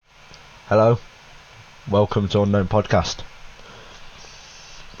Hello, welcome to Unknown Podcast.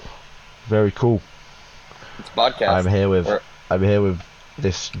 Very cool. It's a podcast. I'm here with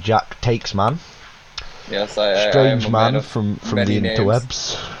this Jack Takes man. Yes, I Strange am a man of from many the names.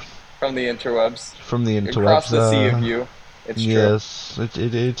 interwebs. From the interwebs. From the interwebs. Across the sea of you. It's true. Yes, it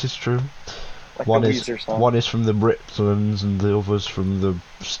is true. Like One the is Weezer song. one is from the Britlands and the other's from the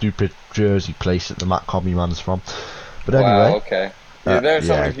stupid Jersey place that the Matt Commie man's from. But anyway. Wow, okay. Yeah, there are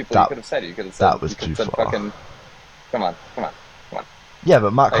so many people you could have said. You could have said that was too far. Fucking, come on. Yeah,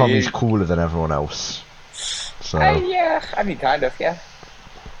 but Matt Commie's cooler than everyone else. So. Yeah, I mean, kind of, yeah.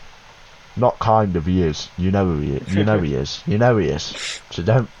 Not kind of, he is. You know he is. You know he is. You know he is. So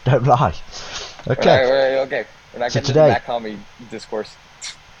don't lie. Okay. Okay. We're not So getting into Matt Commie discourse.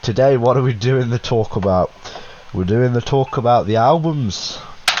 Today, what are we doing the talk about? We're doing the talk about the albums.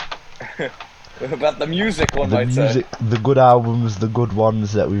 About the music, one might say. The good albums, the good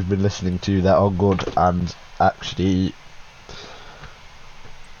ones that we've been listening to that are good and actually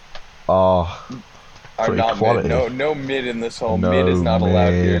are pretty quality. No mid in this whole. Mid is not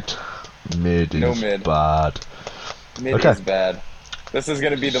allowed here. Mid is bad. Mid is bad. This is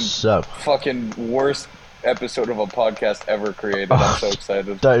gonna be the fucking worst episode of a podcast ever created. I'm so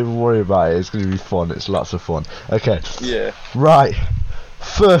excited. Don't even worry about it. It's gonna be fun. It's lots of fun. Okay. Yeah. Right.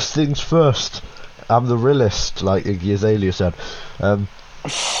 First things first. I'm the realist, like Iggy Azalea said.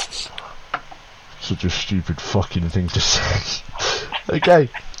 Such a stupid fucking thing to say. Okay.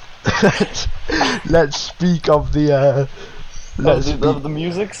 Let's speak of the. Of the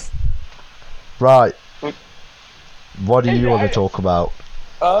musics. Right. What do you want to talk about?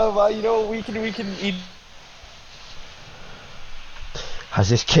 Well, you know, we can eat. Has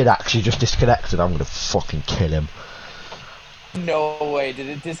this kid actually just disconnected? I'm gonna fucking kill him. No way, did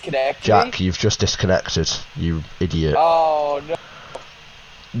it disconnect Jack, me? you've just disconnected, you idiot. Oh, no.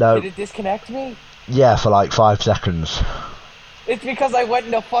 No. Did it disconnect me? Yeah, for like 5 seconds. It's because I went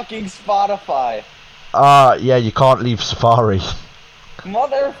into fucking Spotify. Yeah, you can't leave Safari.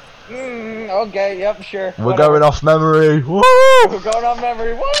 Mother... okay, yep, sure. We're going off memory. Woo! We're going off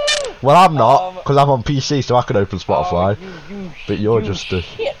memory. Woo! Well, I'm not, because I'm on PC, so I can open Spotify. But you're just a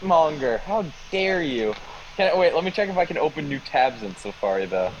shitmonger. How dare you? Wait, let me check if I can open new tabs in Safari,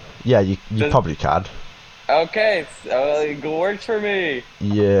 though. Yeah, you probably can. Okay, it works for me.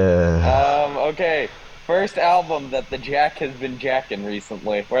 Yeah. Okay. First album that the Jack has been jacking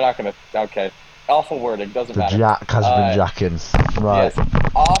recently. We're not gonna... Okay. Awful wording, doesn't matter. The Jack has been jacking. Right.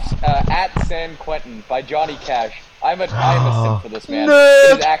 Yes. At San Quentin by Johnny Cash. I'm a simp for this man. No.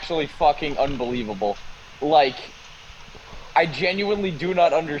 It is actually fucking unbelievable. Like, I genuinely do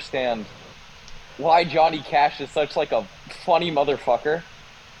not understand why Johnny Cash is such like a funny motherfucker.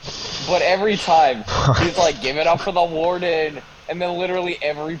 But every time he's like, give it up for the warden, and then literally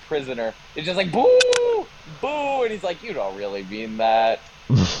every prisoner is just like, boo, boo, and he's like, you don't really mean that.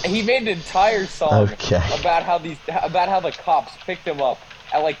 And he made an entire song about how the cops picked him up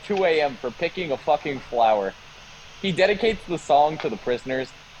at like 2 a.m. for picking a fucking flower. He dedicates the song to the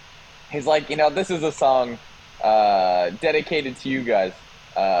prisoners. He's like, you know, this is a song dedicated to you guys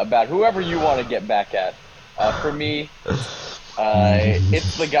about whoever you want to get back at. For me,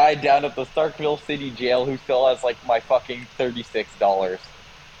 it's the guy down at the Starkville City Jail who still has like my fucking $36.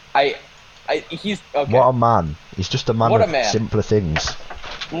 He's okay. What a man! He's just a man of simpler things.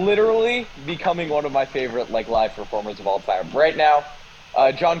 Literally becoming one of my favorite like live performers of all time. Right now,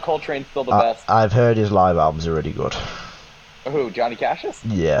 John Coltrane's still the best. I've heard his live albums are really good. Who? Johnny Cash's?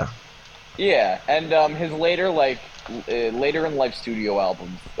 Yeah. Yeah, and his later in life studio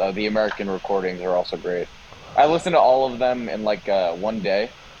albums, the American recordings, are also great. I listened to all of them in like one day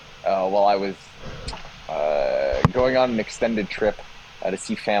while I was going on an extended trip to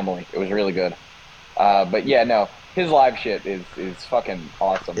see family. It was really good. But yeah, no, his live shit is fucking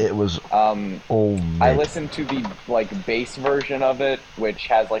awesome. It was all mid. I listened to the like bass version of it, which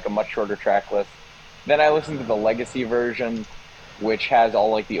has like a much shorter track list. Then I listened to the legacy version, which has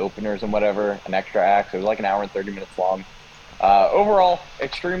all like the openers and whatever, an extra acts. It was like an hour and 30 minutes long. Overall,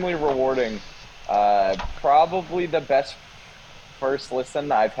 extremely rewarding. Probably the best first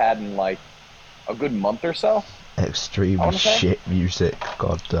listen I've had in like a good month or so. Extreme shit music,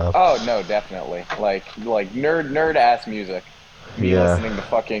 goddamn. Oh no, definitely. Like nerd ass music. Me listening to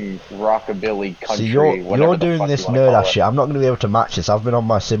fucking rockabilly country. See, you're doing this nerd ass shit. I'm not gonna be able to match this. I've been on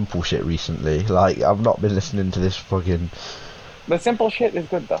my simple shit recently. Like I've not been listening to this fucking. The simple shit is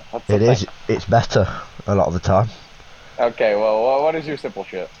good though. It is. It's better a lot of the time. Okay, well, what is your simple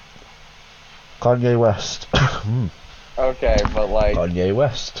shit? Kanye West. Okay, but like... Kanye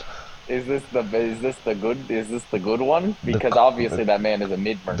West. Is this the good one? The Because obviously that man is a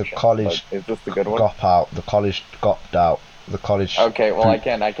mid the merchant. But college is this the good one? got out. The college got out. The college Okay, well poop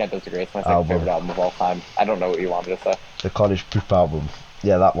I can't disagree. It's my second album. favorite album of all time. I don't know what you want me to say. The college poop album.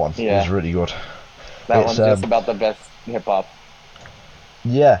 Yeah, that one is Yeah, really good. that It's one's just about the best hip hop.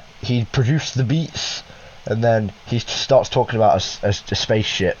 yeah, he produced the beats, and then he starts talking about a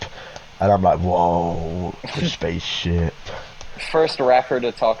spaceship, and I'm like, whoa, the spaceship. First rapper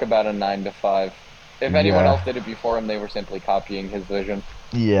to talk about a 9 to 5. If anyone Yeah, else did it before him, they were simply copying his vision.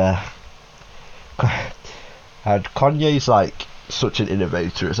 yeah. And Kanye's like such an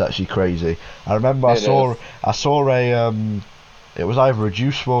innovator. It's actually crazy. I remember It is. I saw a it was either a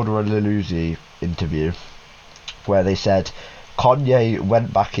Juice WRLD or a Lil Uzi interview where they said Kanye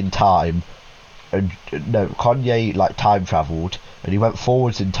went back in time and no, Kanye like time travelled and he went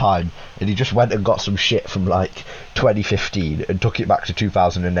forwards in time and he just went and got some shit from like 2015 and took it back to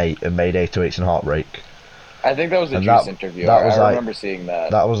 2008 and made 808s and Heartbreak. I think that was a And Juice interview. that was I like remember seeing that.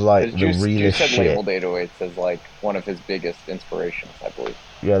 that was like Because the Juice realest had shit. labeled 808s as like one of his biggest inspirations, I believe.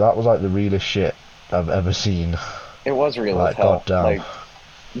 Yeah, that was like the realest shit I've ever seen. It was real as Like hell. goddamn. Like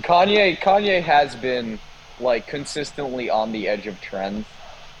Kanye has been like consistently on the edge of trends.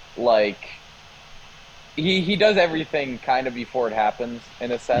 Like he does everything kind of before it happens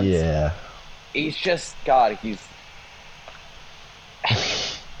in a sense. Yeah. He's just God, he's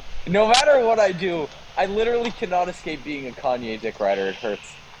no matter what I do, I literally cannot escape being a Kanye dick rider. It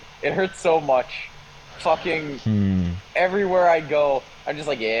hurts. It hurts so much. Fucking everywhere I go, I'm just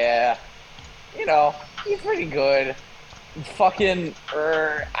like, yeah, you know, he's pretty good. Fucking,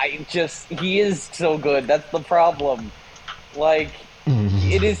 he is so good. That's the problem. Like,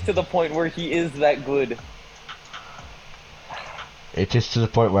 it is to the point where he is that good. It is to the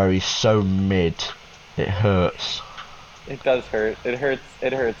point where he's so mid, it hurts. It does hurt. It hurts.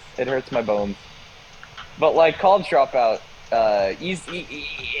 It hurts. It hurts my bones. But like College Dropout,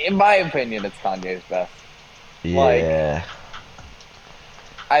 in my opinion, it's Kanye's best. Like, Yeah.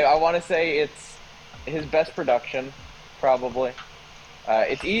 I want to say it's his best production, probably.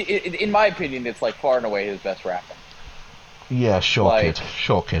 In my opinion, it's like far and away his best rapping. Yeah, sure, Like, kid.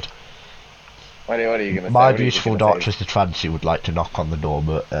 Sure, kid. what are you gonna say? My What are you beautiful gonna dark twisted fancy would like to knock on the door,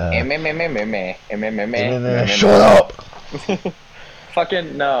 but shut say? up.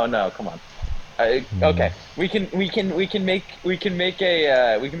 Fucking no, come on. Okay, we can make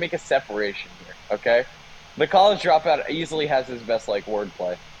a separation here. Okay, the College Dropout easily has his best like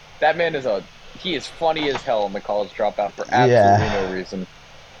wordplay. That man he is funny as hell in the College Dropout for absolutely no reason.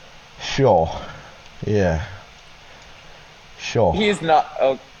 Sure. Yeah. Sure. He is not.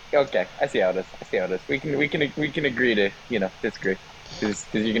 Oh, okay, I see how it is. We can agree to disagree because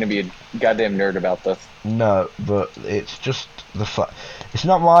you're gonna be a goddamn nerd about this. No, but it's just it's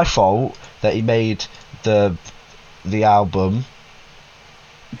not my fault that he made the album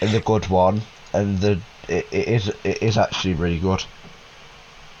and the good one and it is actually really good.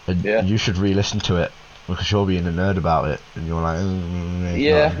 And Yeah. you should re-listen to it because you're being a nerd about it and you're like,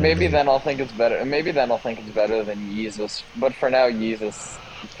 Yeah, maybe then I'll think it's better. Maybe then I'll think it's better than Yeezus. But for now, Yeezus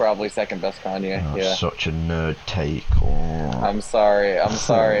is probably second best Kanye. Oh, Yeah. such a nerd take. Oh. I'm sorry.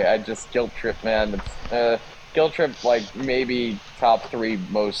 I just guilt trip, man. It's guilt trip like maybe top 3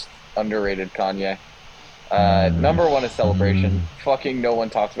 most underrated Kanye. Number 1 is Celebration. Fucking no one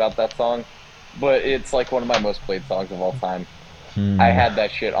talks about that song, but it's like one of my most played songs of all time. I had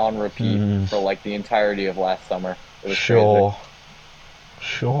that shit on repeat for like the entirety of last summer. It was crazy.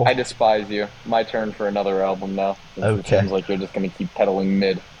 Sure. I despise you. My turn for another album now. Okay. It seems like you're just gonna keep pedaling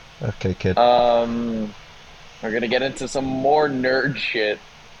mid. Okay, kid. We're gonna get into some more nerd shit.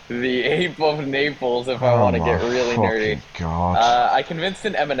 The Ape of Naples, if I want to get really nerdy. God. I convinced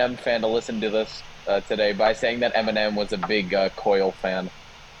an Eminem fan to listen to this today by saying that Eminem was a big Coil fan.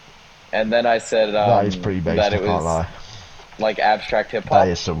 And then I said that is pretty based, that I it can't was lie. like abstract hip hop. That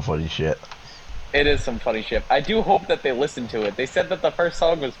is some funny shit. It is some funny shit. I do hope that they listen to it. They said that the first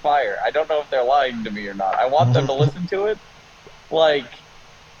song was fire. I don't know if they're lying to me or not. I want them to listen to it. Like,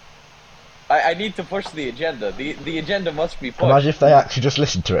 I need to push the agenda. The agenda must be pushed. Imagine if they actually just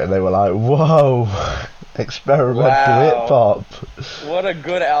listened to it and they were like, whoa, experimental hip hop. What a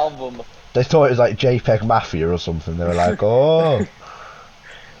good album. They thought it was like JPEG Mafia or something. They were like, oh.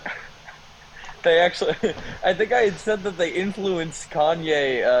 They actually, I think I had said that they influenced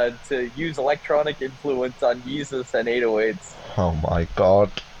Kanye to use electronic influence on Yeezus and 808s. Oh my god.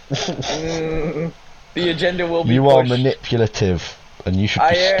 The agenda will be You pushed. are manipulative, and you should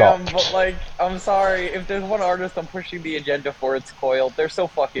be stopped. I am, but like, I'm sorry, if there's one artist I'm pushing the agenda for, it's Coil. They're so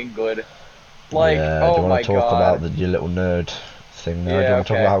fucking good. Like, yeah, oh do you my want to talk god. about your little nerd thing now. Do you Yeah, want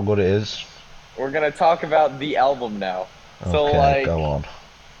to talk about how good it is? we're gonna talk about the album now. So, Okay, like, go on.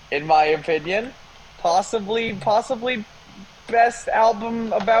 in my opinion, possibly best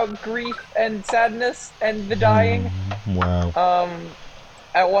album about grief and sadness and the dying. Wow. Um,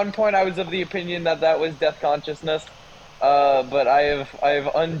 at one point, I was of the opinion that that was Death Consciousness, but I have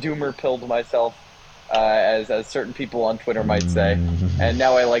undoomer pilled myself, as certain people on Twitter might say, and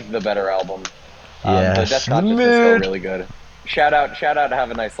now I like the better album. The Yes, Death the Consciousness is still mood. really good. Shout out,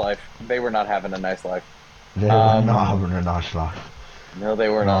 Have a Nice Life. They were not having a nice life. They were not Um, having a nice life. no, they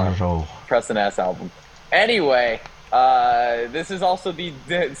were Not not. at all. Press an ass album. Anyway, this is also the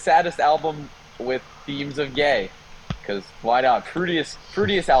saddest album with themes of gay. Because why not?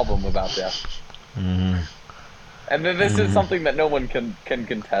 Fruitiest album about death. Mm. And then this is something that no one can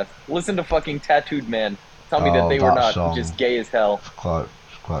contest. Listen to fucking Tattooed Man tell me that Oh, they were that not song. just gay as hell. It's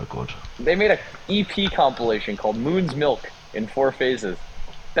quite good. They made a EP compilation called Moon's Milk in 4 phases.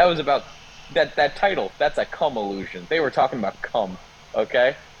 That was about that title. That's a cum illusion. They were talking about cum.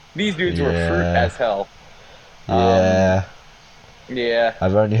 Okay, these dudes were fruit Yeah, as hell. Um, yeah. yeah,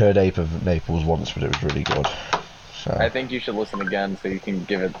 I've only heard Ape of Naples once, but it was really good. I So, think you should listen again so you can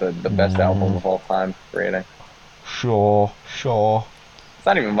give it the best album mm, of all time rating. sure, sure. It's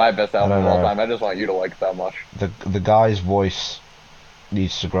not even my best I album don't of all know. time. I just want you to like it that much. The guy's voice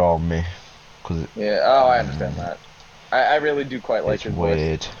needs to grow on me because Yeah. Oh, I understand that. I really do quite like it's his voice.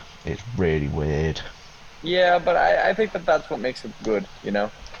 weird. It's really weird. Yeah, but I think that that's what makes it good. You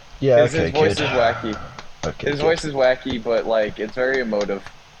know, Yeah, his okay, voice kid. is wacky. Okay, His kid. voice is wacky, but like it's very emotive.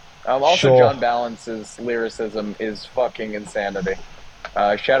 Also, Sure. John Balance's lyricism is fucking insanity.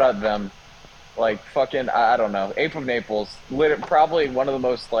 Shout out them. Like fucking, I don't know. Ape of Naples, probably one of the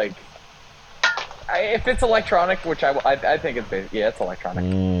most like. If it's electronic, which I think yeah, it's electronic.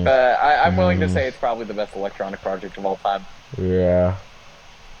 Mm, I'm willing to mm, say it's probably the best electronic project of all time. yeah.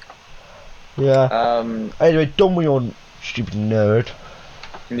 Yeah. Um, Anyway, done with your stupid nerd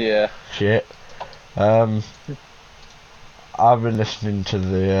yeah. shit. Um, I've been listening to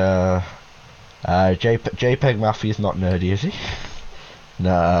the JPEG Mafia is not nerdy, is he?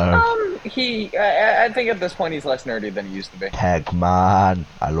 No. I think at this point he's less nerdy than he used to be. Pegman.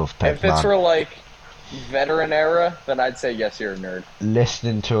 I love If it's Pegman. for like veteran era, then I'd say yes, you're a nerd.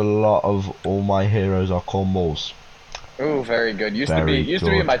 Listening to a lot of All My Heroes Are Called Moles. Ooh, very good. Very Used to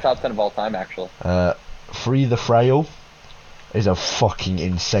be in good. my top 10 of all time, actually. Free the Frail is a fucking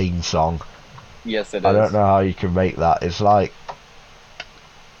insane song. Yes, it I don't is. know how you can make that. It's like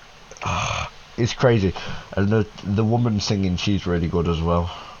it's crazy, and the woman singing, she's really good as well.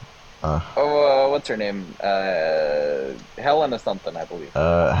 Oh, what's her name? Helena something, I believe.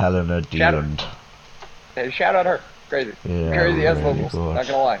 Helena Shout, Deland. shout out her. Crazy, Yeah, crazy ass really vocals. good. Not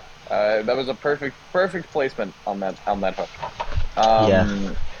gonna lie. That was a perfect placement on that hook.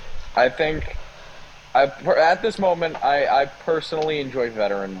 Yeah. I think at this moment I personally enjoy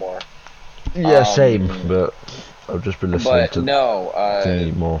Veteran more. Yeah, same. Um, But I've just been listening but to no,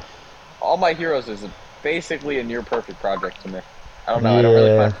 Thingy more. All My Heroes is basically a near perfect project to me. I don't know. I don't really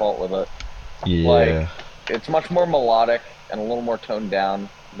Yeah. find fault with it. Like, Yeah. it's much more melodic and a little more toned down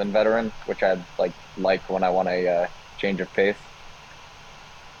than Veteran, which I like when I want a change of pace.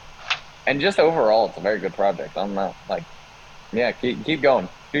 And just overall, it's a very good project. I don't know. Like, yeah, keep going.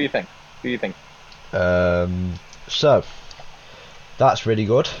 Do you think? Do you think? So that's really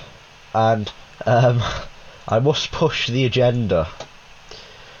good, and I must push the agenda.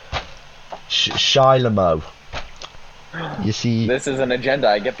 Shyllomoo. You see, This is an agenda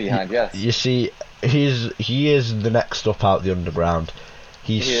I get behind. Yes. you see, he is the next up out the underground.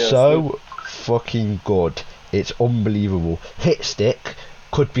 He's He is. so fucking good. It's unbelievable. Hit Stick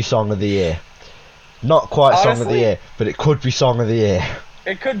could be song of the year. Not quite song of the Honestly, year, but it could be song of the year.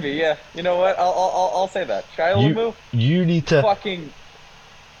 it could be. Yeah. You know what? I'll say that. You Shyllomoo, you need to. fucking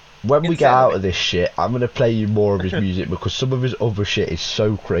When we get out insanity. of this shit, I'm gonna play you more of his music because some of his other shit is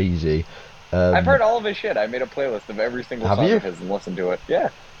so crazy. I've heard all of his shit. I made a playlist of every single Have song you? of his and listened to it. Yeah.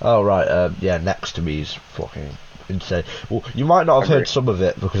 Oh right, yeah. Next to me is fucking insane. Well, you might not have Agree. heard some of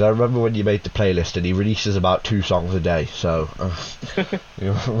it because I remember when you made the playlist and he releases about 2 songs a day. So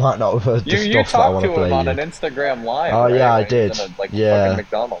you might not have heard the You stuff that I talked want to to play him on you. an Instagram live. Oh right? yeah, I When he was did. in a, like Yeah. fucking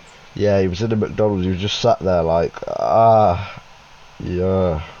McDonald's. Yeah, he was in a McDonald's. He was just sat there like,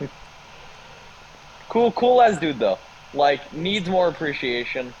 yeah. Cool as dude though. Like needs more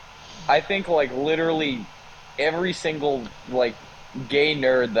appreciation. I think like literally every single like gay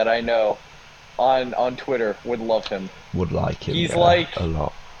nerd that I know on Twitter would love him. Would like him. He's yeah, like a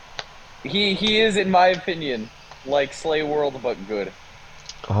lot. he is in my opinion like Slay World but good.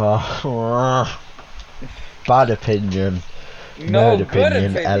 Bad opinion. No Nerd good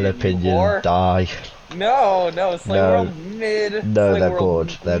opinion, L opinion, you opinion, whore. die. No, Slay No. World mid. No, Slay they're World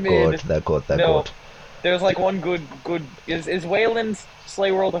good. They're mid. good. They're good. They're No, good. there's like one good. Is Wayland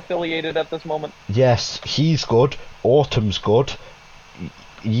Slay World affiliated at this moment? Yes, he's good. Autumn's good.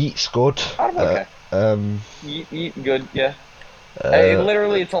 Yeet's good. I'm okay. Um. Yeet good, yeah. Uh,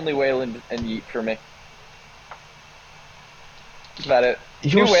 Literally, it's only Wayland and Yeet for me. That's about it.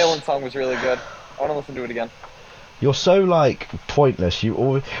 You're New Wayland song was really good. I want to listen to it again. You're so like pointless. You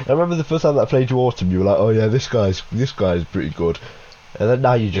always. I remember the first time that I played you Autumn. You were like, "Oh yeah, this guy's pretty good," and then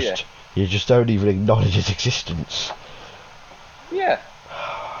now you just don't even acknowledge his existence. Yeah.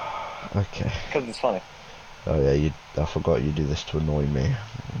 Okay. Because it's funny. Oh yeah, I forgot you do this to annoy me.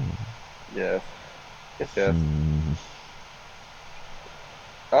 Yeah. Yes.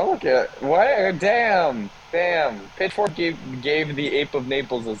 Oh look at what? Damn. Pitchfork gave the Ape of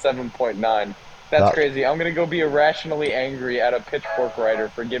Naples a 7.9. That's crazy. I'm gonna go be irrationally angry at a Pitchfork writer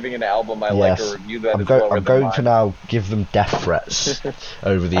for giving an album I like a review that is lower I'm than going mine. to now give them death threats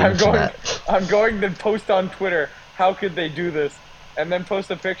over the internet. I'm going to post on Twitter, how could they do this? And then post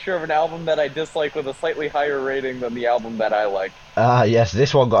a picture of an album that I dislike with a slightly higher rating than the album that I like. Ah, yes,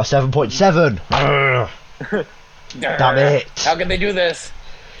 this one got a 7.7. Damn it! How can they do this?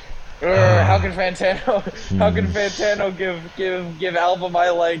 How can Fantano give album I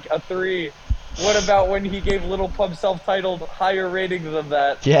like a 3? What about when he gave Little Pump self-titled higher ratings than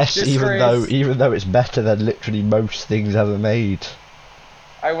that? Yes, Disgrace. even though it's better than literally most things ever made.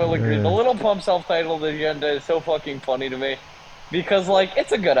 I will agree. The Little Pump self-titled Agenda is so fucking funny to me. Because, like,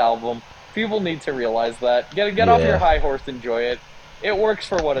 it's a good album. People need to realize that. Get off your high horse, enjoy it. It works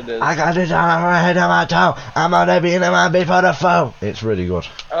for what it is. I got it on my head on my toe. I'm on a beat in my beat for the phone. It's really good.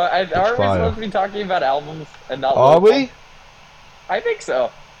 Aren't we supposed to be talking about albums and not Are we? Pump? I think so.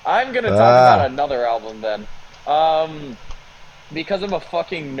 I'm gonna talk about another album then. Because I'm a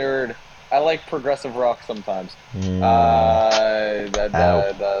fucking nerd, I like progressive rock sometimes.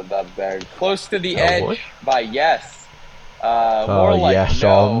 Close to the Edge by Yes. More like yes,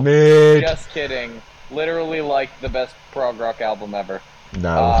 no. mid. Just kidding. Literally like the best prog rock album ever.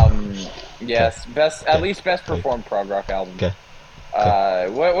 No. Yes, at least best performed prog rock album. Okay.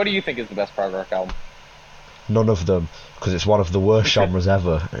 What do you think is the best prog rock album? None of them, because it's one of the worst genres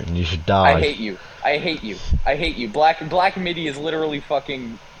ever, and you should die. I hate you. Black MIDI is literally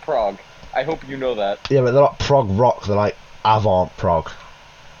fucking prog. I hope you know that. Yeah, but they're not prog rock. They're like avant prog.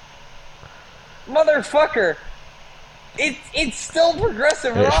 Motherfucker. It's still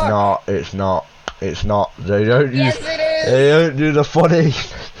progressive rock. It's not. They don't Yes, it is. They don't do the funny.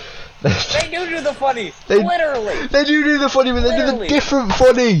 They do the funny. Literally. They do the funny, but they do the different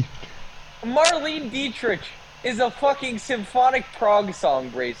funny. Marlene Dietrich is a fucking symphonic prog song,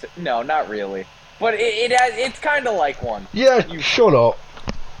 brace. No, not really. But it's kind of like one. Yeah, shut up.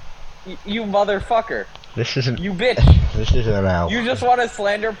 You motherfucker. This isn't. You bitch. This isn't an album. You just want to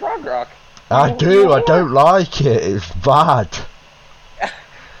slander prog rock. I do. I don't like it. It's bad.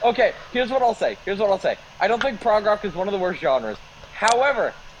 Okay, here's what I'll say. I don't think prog rock is one of the worst genres.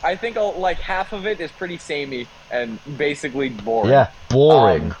 However, I think like half of it is pretty samey and basically boring. Yeah,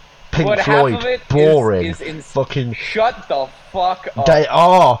 boring. Pink but Floyd, half of it boring. fucking shut the fuck up. They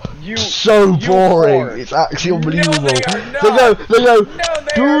are so boring. It's actually unbelievable. No, they are not. They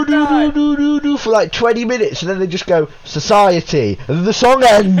go No, they are do for like 20 minutes, and then they just go Society, and then the song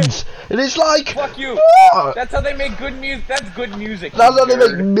ends, and it's like fuck you. What? That's how they make good music. That's good music. That's how they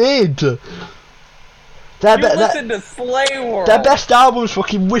make mid. Listen to Slay World. Their best album's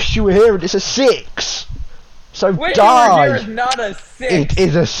fucking Wish You Were Here, and it's a 6. So Wish die. You Were Here is not a 6. It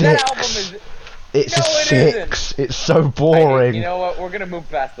is a 6. That album is. It's no, a 6. It's so boring. You know what? We're gonna move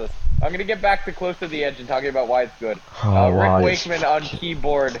past this. I'm gonna get back to Close to the Edge and talking about why it's good. Rick Wakeman on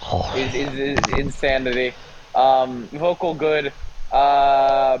keyboard is insanity. Vocal good.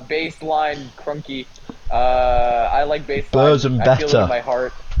 Bass line crunky. I like bass line. Birds and I feel it better. in my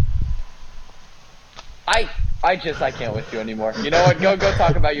heart. I can't with you anymore. You know what? Go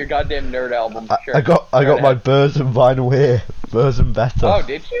talk about your goddamn nerd album. Sure. I got my Burzum vinyl here. Burzum better. Oh,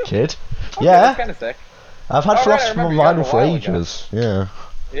 did you? Kid. Okay, Yeah. That's kind of sick. I've had Philosophy on vinyl for ago. ages. Yeah.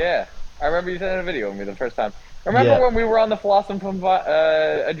 Yeah. I remember you sent a video of me the first time. Remember when we were on the Philosophy from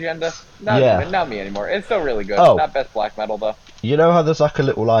Agenda? Not me anymore. It's still really good. Oh. Not best black metal though. You know how there's like a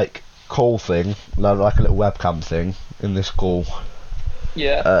little like call thing, like a little webcam thing in this call.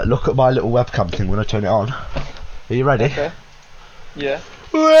 Yeah. Look at my little webcam thing when I turn it on. Are you ready? Okay. Yeah.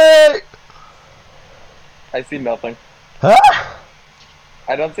 Wait. I see nothing. Huh?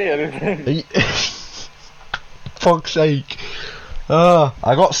 I don't see anything. Fuck's sake. I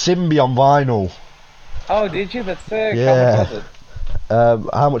got Simbi on vinyl. Oh, did you? That's sick. How much Yeah. was it?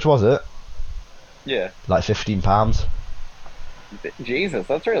 How much was it? Yeah. Like £15. Jesus,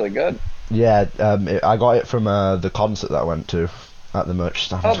 that's really good. Yeah. I got it from the concert that I went to at the merch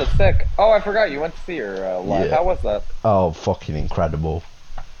Oh, stand. that's sick. Oh, I forgot you went to see her live. Yeah. How was that? Oh, fucking incredible.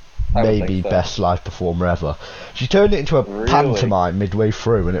 I would think Maybe so. best live performer ever. She turned it into a Really? pantomime midway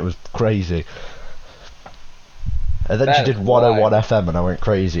through, and it was crazy. And then she That is did 101 wild. FM, and I went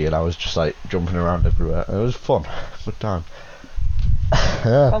crazy, and I was just like jumping around everywhere. It was fun, good time.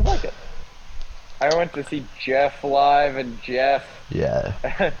 Yeah, Sounds like it. I went to see Jeff live, and Jeff. yeah,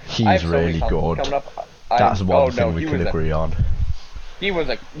 I he's have so many really concerts good. coming up. That's Oh one no, thing we can agree on. he was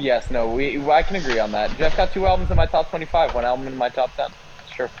a yes, no, I can agree on that. Jeff got 2 albums in my top 25, 1 album in my top 10.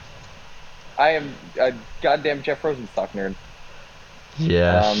 Sure. I am a goddamn Jeff Rosenstock nerd.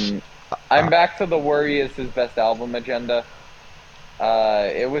 Yes, Um, I'm back to the worry is his best album agenda.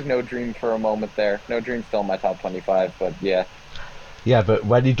 It was No Dream for a moment there. No Dream still in my top 25, but yeah. yeah, but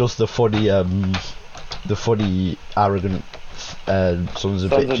when he does the funny arrogant sons of Sons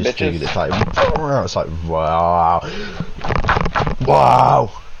of bitches thing, Bitches. and it's like wow,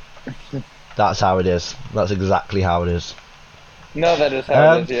 wow. That's how it is. That's exactly how it is. No, that is how it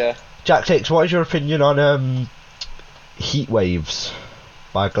Um, is, yeah. Jack Six, what is your opinion on Heat Waves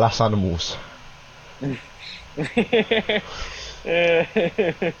by Glass Animals?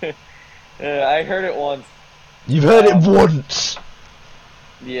 I heard it once. You've heard it Um, once.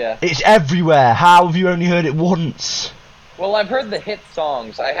 yeah. It's everywhere. How have you only heard it once? Well, I've heard the hit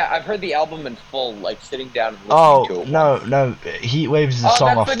songs. I've heard the album in full, like sitting down and listening Oh to it no, once. no. Heat Waves is a Oh, song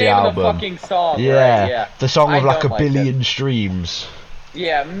that's off the the name of the album. fucking song, right? Yeah, Yeah. the song I with like don't a like it. billion streams.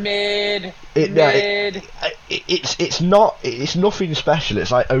 Yeah, mid, It, no, mid. it's not, it's nothing special.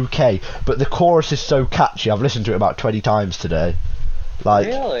 It's like okay, but the chorus is so catchy. I've listened to it about 20 times today. Like,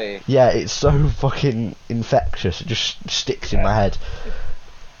 Really? yeah, it's so fucking infectious. It just sticks in my head.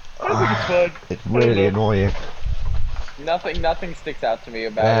 I think it's fun. It's I don't really know. annoying. Nothing sticks out to me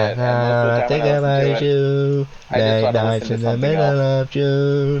about And it, and most of the I time when think I listen to about it, you, I just late want to listen nights to in the something middle else. of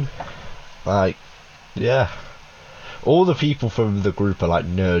June. Like, yeah. All the people from the group are like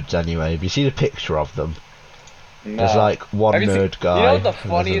nerds anyway. If you see the picture of them, there's No. like one Have you seen? nerd You know guy what the and there's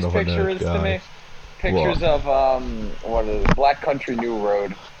funniest another picture nerd is to guy. me? What? Pictures of what is it? Black Country New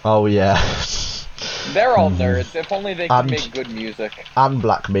Road. Oh yeah. They're all nerds. If only they could And make good music. and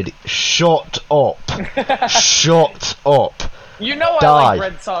Black Midi. Shut up. Shut up. You know I Die. like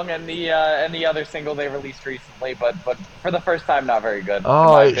Red Song and the other single they released recently, but for the first time, not very good in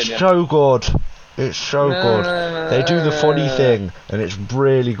Oh, my it's opinion. so good. It's so good. They do the funny thing, and it's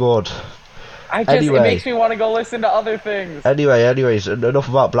really good. It Anyway, makes me want to go listen to other things. anyways, enough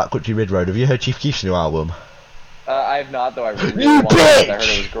about Black Country Mid Road. Have you heard Chief Keef's new album? I have not, though. I really You want to because I heard it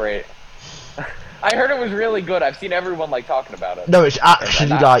bitch! was great. I heard it was really good. I've seen everyone like talking about it. No, it's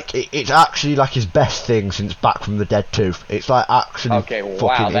actually And like it's actually like his best thing since Back from the Dead 2. It's like actually okay, wow,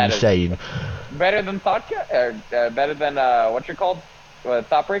 fucking that insane. is better than better than what's it called?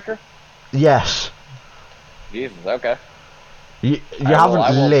 Thoughtbreaker? Yes. Jesus, okay. You I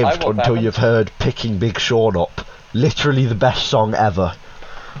haven't lived will until tap you've in. heard Picking Big Sean Up. Literally the best song ever.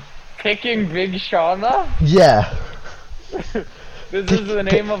 Picking Big Shauna? Yeah. This is the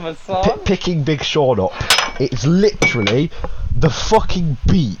name of a song? Picking Big Sean Up. It's literally the fucking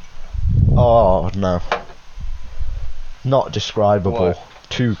beat. Oh no. Not describable. What?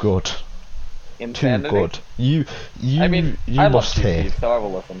 Too good. Insanity? Too good. You I mean, you I love must Chief hear. Keef, so I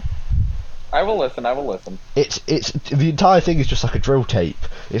will listen. I will listen. It's the entire thing is just like a drill tape.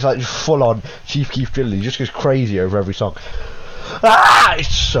 It's like just full on Chief Keef drilling. He just goes crazy over every song. Ah,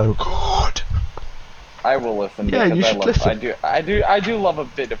 it's so good. I will listen Yeah, because you should listen. I do love a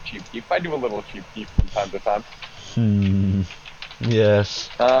bit of Chief Keef. I do a little Chief Keef from time to time. Yes.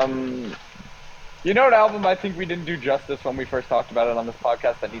 You know what album I think we didn't do justice when we first talked about it on this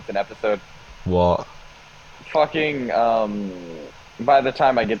podcast that needs an episode? What? Fucking, By the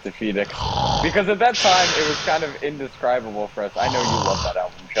Time I Get to Phoenix. Because at that time, it was kind of indescribable for us. I know you love that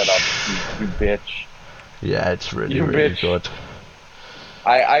album. Shut up, you bitch. Yeah, it's really You really bitch. good.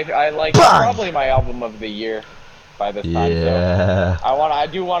 I like it's probably my album of the year by this time. Yeah. So I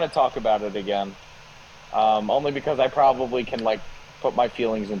do want to talk about it again. Only because I probably can like put my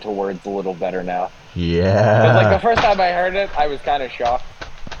feelings into words a little better now. Yeah. Because like the first time I heard it, I was kind of shocked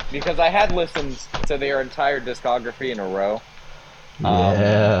because I had listened to their entire discography in a row.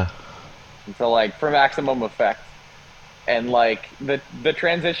 Yeah. So like for Maximum Effect, and like the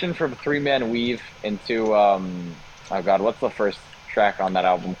transition from Three Man Weave into oh god, what's the first track on that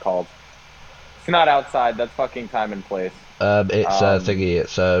album called? It's not outside. That's fucking time and place. It's Um, thingy.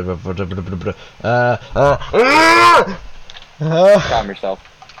 It's calm yourself.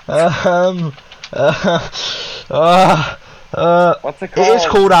 um, uh, uh, What's it it is called?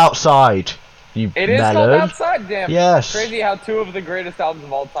 called Outside. You It is called melon. Outside. Damn. Yes. Crazy how two of the greatest albums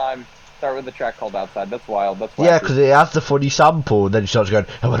of all time start with a track called Outside. That's wild. That's Yeah, wacky. because it has the funny sample, and then it starts going,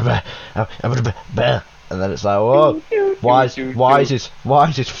 and then it's like, whoa, Do, do, do, do, do. why is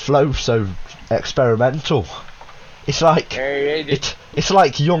this flow so experimental? It's like, Hey, hey, it's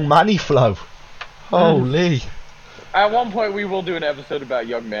like Young Manny flow. Holy. at one point, we will do an episode about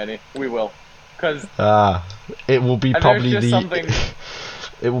Young Manny. We will, because Ah, it will be there's probably just the, something. it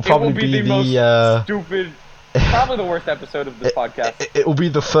will It will probably be be the most the, stupid, probably the worst episode of this podcast. it will be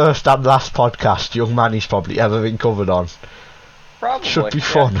the first and last podcast Young Manny's probably ever been covered on. Should Probably, be yeah.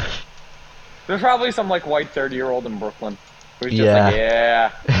 fun. There's probably some like white 30-year-old in Brooklyn who's just Yeah. like, yeah,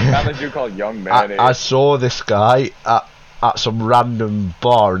 found this dude called Young Manny. I saw this guy at some random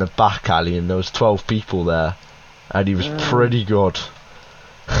bar in a back alley, and there was 12 people there, and he was pretty good.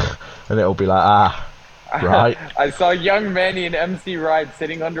 And it'll be like, right. I saw Young Manny and MC Ride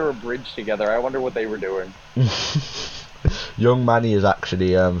sitting under a bridge together. I wonder what they were doing. Young Manny is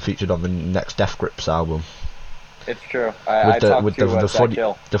actually featured on the next Death Grips album. It's true. I talked to Zach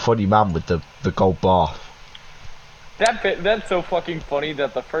Hill. The funny man with the gold bar. That's so fucking funny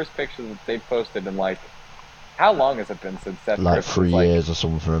that the first picture that they posted in like, how long has it been since Death Like Grips 3 was, years or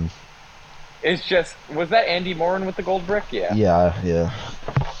something. It's just, was that Andy Morin with the gold brick? Yeah. Yeah.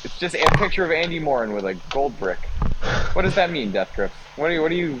 It's just a picture of Andy Morin with a gold brick. What does that mean, Death Grips? What are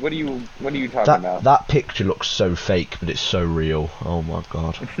you talking about? That picture looks so fake, but it's so real. Oh my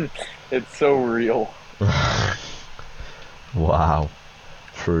god. It's so real. Wow.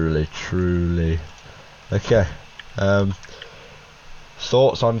 Truly. Okay.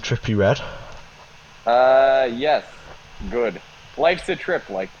 Thoughts on Trippie Redd? Yes. Good. Life's a Trip,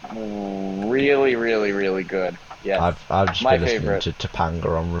 like, really good. Yes. I've just My been listening favorite. to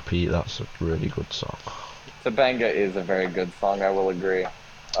Topanga on repeat. That's a really good song. Topanga is a very good song, I will agree.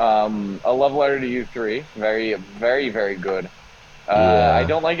 A Love Letter to You 3, very good. Yeah. I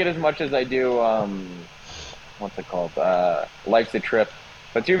don't like it as much as I do, what's it called? Life's a Trip.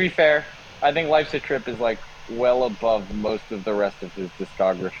 But to be fair, I think Life's a Trip is like well above most of the rest of his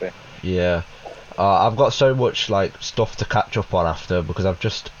discography. Yeah. I've got so much like stuff to catch up on after because I've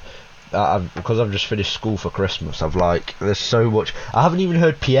just finished school for Christmas. There's so much. I haven't even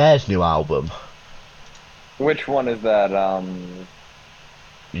heard Pierre's new album. Which one is that?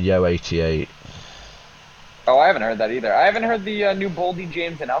 Yo 88. Oh, I haven't heard that either. I haven't heard the new Boldy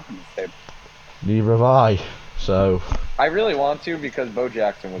James and Alchemist tape. Neither have I. So I really want to because Bo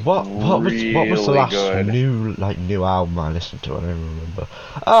Jackson was what was the last good. new album I listened to? I don't remember.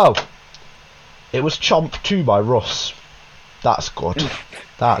 Oh, it was Chomp 2 by Russ. That's good.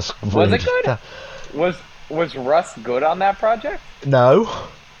 That's Was it good? Was Russ good on that project? No.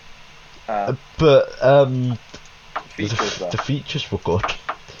 But features though. the features were good.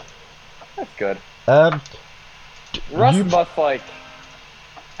 That's good. Russ must like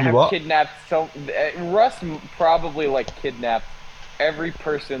have what? kidnapped Russ probably like kidnapped every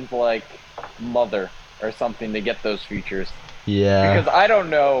person's like mother or something to get those features. Yeah. Because I don't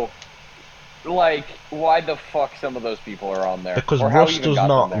know, like, why the fuck some of those people are on there. Because or Russ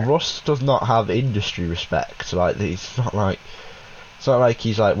does not have industry respect. Like it's not like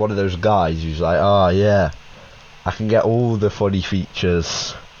he's like one of those guys who's like, oh yeah, I can get all the funny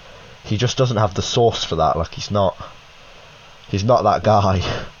features. He just doesn't have the sauce for that. Like he's not that guy.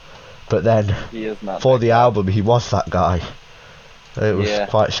 But then he is not for the album he was that guy. It was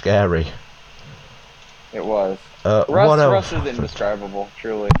quite scary. It was. What else? Russ is indescribable,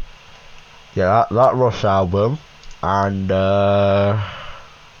 truly. Yeah, that Rush album, and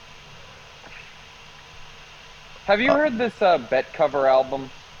have you heard this Bet cover album?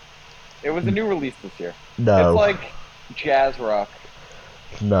 It was a new release this year. No. It's like jazz rock.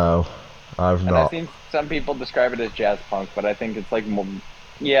 No, I've not. I've seen some people describe it as jazz punk, but I think it's like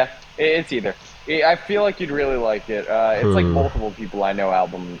it's either. I feel like you'd really like it. It's like multiple people I know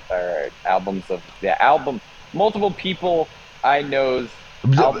multiple people I know's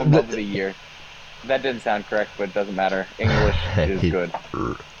album of the year. That didn't sound correct, but it doesn't matter. English is good.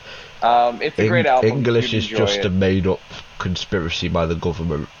 It's a great album. English is just a made-up conspiracy by the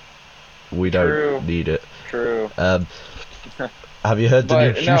government. We don't need it. True. Have you heard the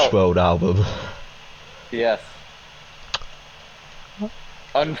new Juice WRLD album? Yes.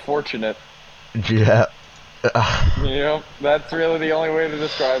 Unfortunate. Yeah. Yep, that's really the only way to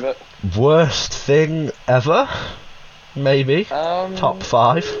describe it. Worst thing ever? Maybe. Top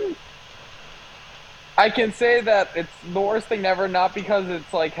 5. I can say that it's the worst thing ever, not because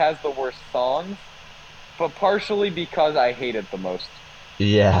it's like has the worst songs, but partially because I hate it the most.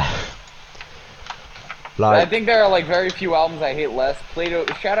 Yeah. I Like, think there are like very few albums I hate less. Plato,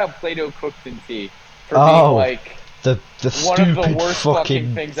 shout out Plato Cooked in Tea for being oh, like the one of the stupid worst fucking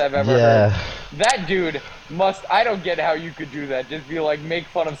fucking, things I've ever heard. yeah. That dude must. I don't get how you could do that. Just be like, make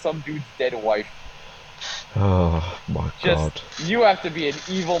fun of some dude's dead wife. Oh my Just, god. you have to be an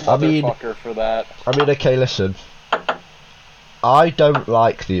evil I mean, motherfucker for that. okay, listen. I don't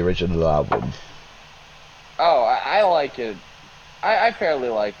like the original album. Oh, I like it. I fairly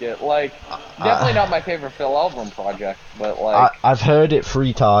like it. Like, definitely not I, my favorite Phil Elverum project, but like, I've heard it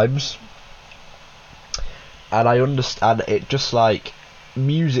 3 times, and I understand it. Just like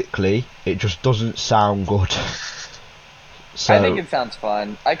musically, it just doesn't sound good. I think So it sounds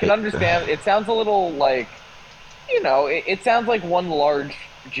fun. I can it, understand. It sounds a little like, it sounds like one large,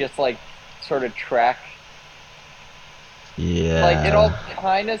 just like, sort of track. Like, it all yeah,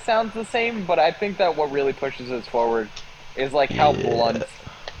 kind of sounds the same, but I think that what really pushes us forward is like how yeah, blunt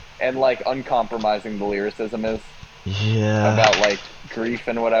and like uncompromising the lyricism is yeah, about like grief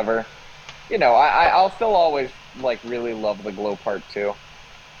and whatever. I'll still always like really love the glow part too,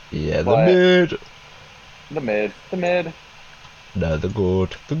 yeah. The but mid, the mid, no, the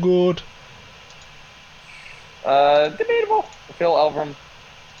good, the good. debatable. Phil Elverum,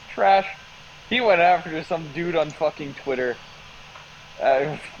 trash. He went after some dude on fucking Twitter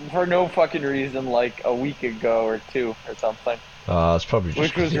uh, for no fucking reason, like a week ago or two or something, It's probably just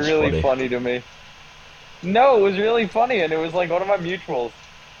which 'cause was it's really funny. funny to me. No, it was really funny, and it was like one of my mutuals.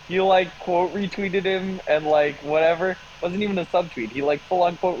 He like quote retweeted him and like whatever. Wasn't even a subtweet. He like full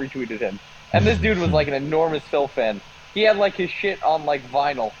on quote retweeted him. And this dude was like an enormous Phil fan. He had like his shit on like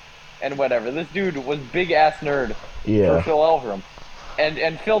vinyl and whatever. This dude was big ass nerd for Yeah. Phil Elverum.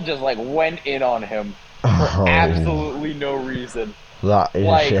 And Phil just like went in on him for Oh, absolutely no reason. that is a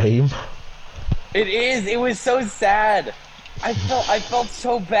Like, shame. it is. It was so sad. I felt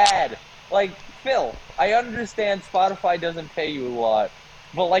so bad. Like, Phil, I understand Spotify doesn't pay you a lot,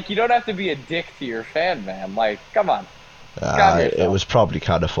 but like you don't have to be a dick to your fan, man. Like, come on. Calm It yourself. was probably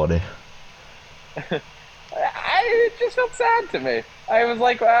kind of funny. It just felt sad to me. I was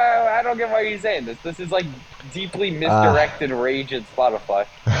like, I don't get why you're saying this. This is like deeply Uh, misdirected rage at Spotify.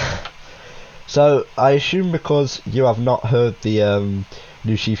 so I assume because you have not heard the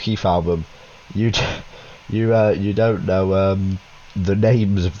new Chief Keef album, you you don't know the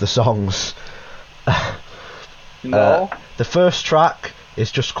names of the songs. Uh, No. the first track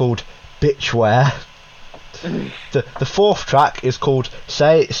is just called Bitchware. The fourth track is called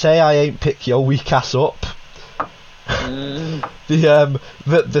Say I Ain't Pick Your Weak Ass Up. Mm,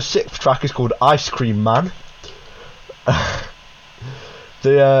 The sixth track is called Ice Cream Man.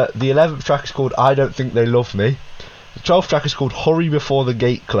 The 11th track is called I Don't Think They Love Me. The 12th track is called Hurry Before the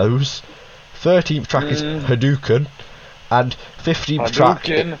Gate Close. 13th track is mm. Hadouken, and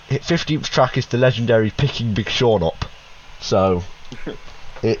Hadouken. 15th track is the legendary Picking Big Sean Up. So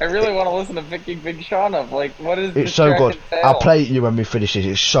it, I it really want to listen to Picking Big Sean up. Like, what does it's this so track good. I'll entail? play it you when we finish it.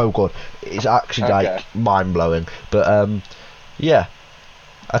 It's so good. It's actually Okay. like mind blowing. But yeah,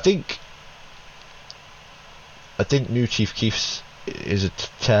 I think New Chief Keef's is a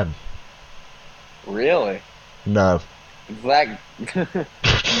 10. Really? No, That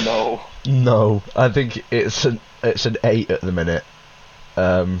no. no, I think it's an 8 at the minute.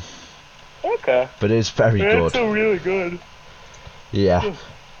 Um, Okay. but it's very It's good. still really good. Yeah.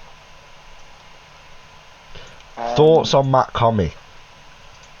 Thoughts Um, on Matt Comey?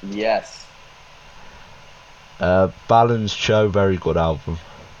 yes. Balanced show, very good album.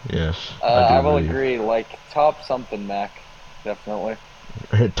 Yes, I I do will believe. agree. Like top something, Mac. Definitely.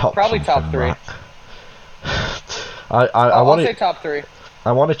 Top Probably top something, three. Mac. I I'll want say to top three.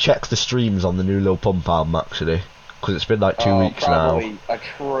 I want to check the streams on the new Lil Pump album actually, because it's been like 2 weeks now. Probably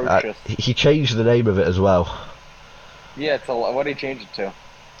atrocious. He changed the name of it as well. Yeah, it's a lot. What did he change it to?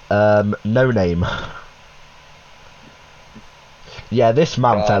 No Name. Yeah, this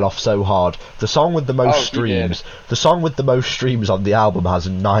man fell God. off so hard. The song with the most Oh, he did. streams, the song with the most streams on the album has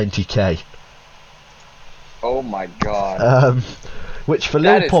 90k. Oh my God. Um, which for That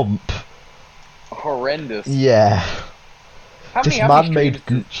Lil is Pump, horrendous. yeah. How many This how many man made streams does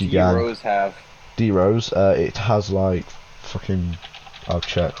Gucci D Gang. Rose have? D-Rose, it has like fucking. I'll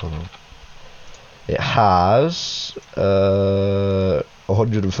check. Hold on. It has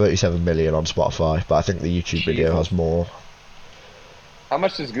 137 million on Spotify, but I think the YouTube video Jesus. has more. How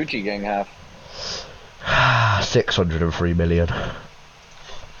much does Gucci Gang have? 603 million.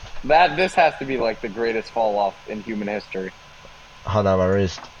 This has to be like the greatest fall off in human history. I know there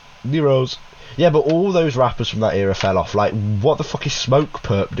is. Nero's. Yeah, but all those rappers from that era fell off. Like, what the fuck is Smoke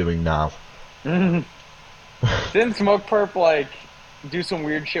Perp doing now? Didn't Smoke Perp like do some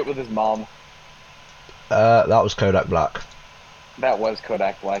weird shit with his mom? That was Kodak Black. That was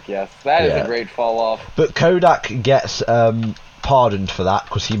Kodak Black. Yes, that is a Yeah. great fall off. But Kodak gets pardoned for that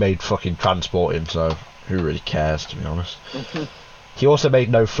because he made fucking Transporting, so who really cares, to be honest? He also made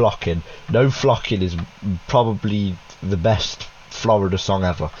No Flocking. No Flocking is probably the best Florida song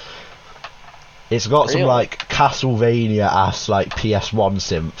ever. It's got some Really? like Castlevania ass like PS1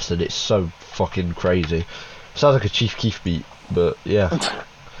 synths, and it's so fucking crazy. Sounds like a Chief Keef beat, but yeah.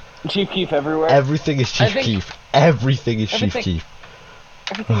 Chief Keef everywhere. Everything is Chief Keef. Everything is Chief everything- Keef.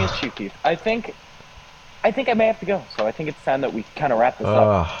 Everything is Chief Keef. I think I may have to go. So I think it's time that we kind of wrap this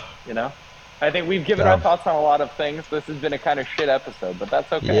up. You know, I think we've given our thoughts on a lot of things. This has been a kind of shit episode, but that's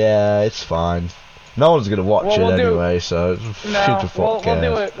okay. Yeah, it's fine. No one's gonna watch it anyway, so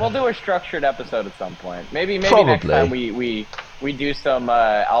we'll do a structured episode at some point. Maybe next time we do some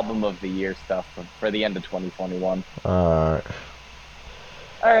album of the year stuff for the end of 2021. Alright.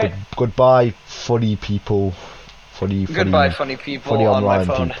 Alright. Goodbye, funny people. Goodbye, funny people. Funny on online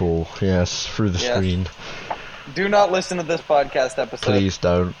my phone. people. Yes, through the screen. Do not listen to this podcast episode. Please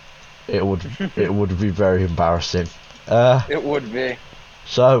don't. It would be very embarrassing. It would be.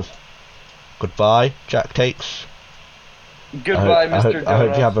 So, goodbye, Jack Takes. Goodbye, Mr. Donuts. I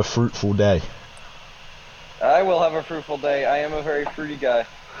hope you have a fruitful day. I will have a fruitful day. I am a very fruity guy.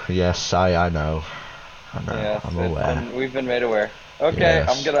 Yes, I know. Yes, I'm aware. We've been made aware. Okay, Yes.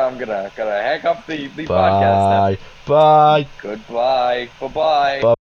 I'm gonna hang up the podcast now. Bye. Goodbye. Bye-bye. Bye.